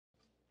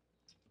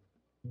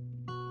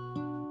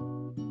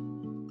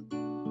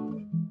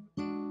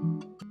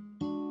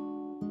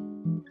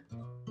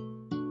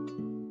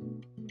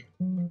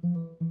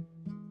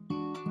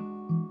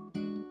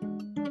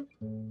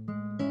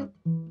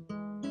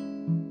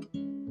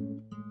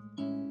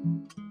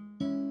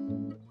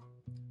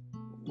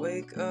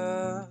Wake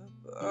up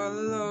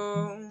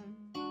alone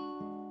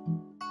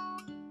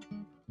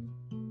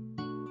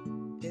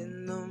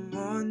in the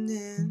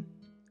morning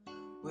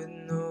with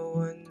no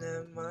one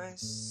at my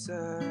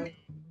side.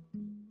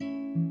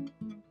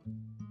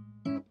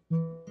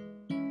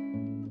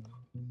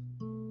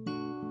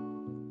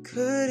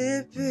 Could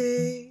it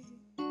be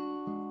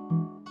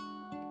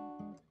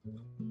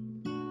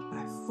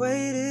I've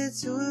waited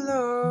too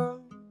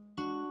long,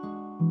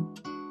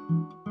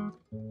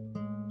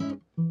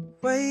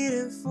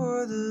 waiting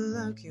for the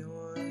lucky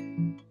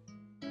one?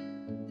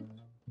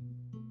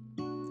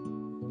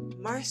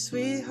 My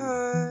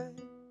sweetheart,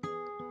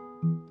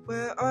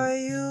 where are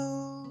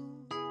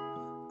you?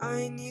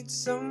 I need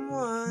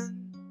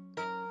someone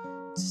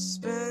to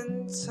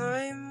spend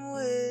time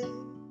with,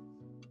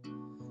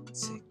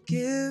 to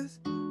give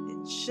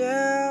and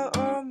share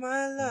all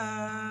my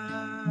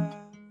love,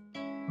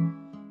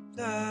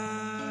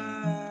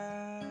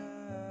 love.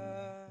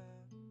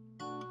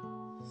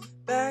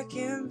 Back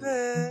in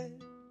bed,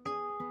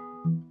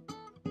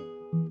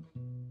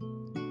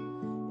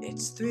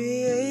 it's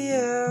 3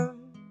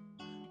 a.m.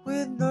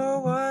 with no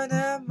one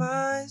at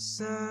my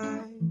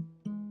side.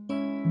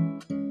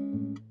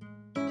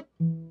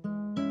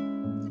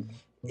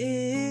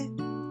 It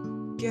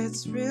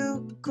gets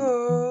real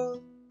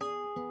cold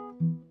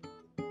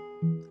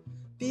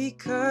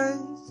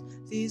because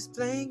these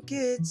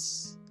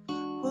blankets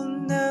will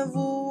never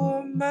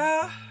warm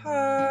my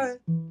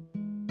heart.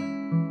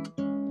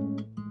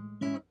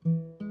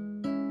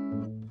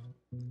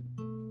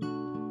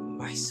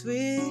 My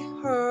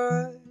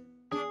sweetheart,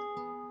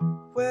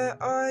 where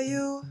are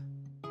you?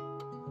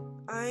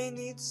 I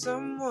need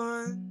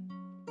someone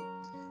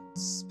to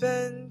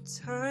spend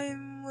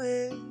time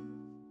with,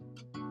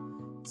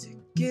 to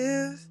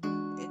give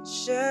and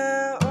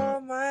share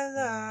all my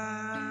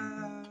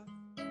love,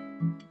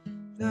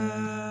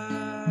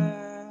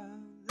 love,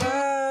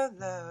 love,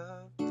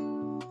 love.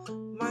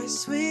 My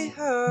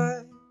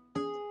sweetheart,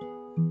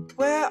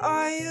 where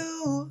are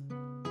you?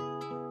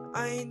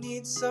 I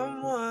need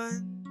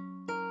someone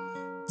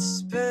to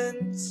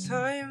spend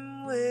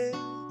time with,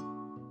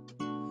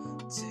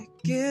 to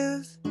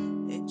give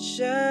and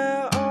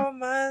share all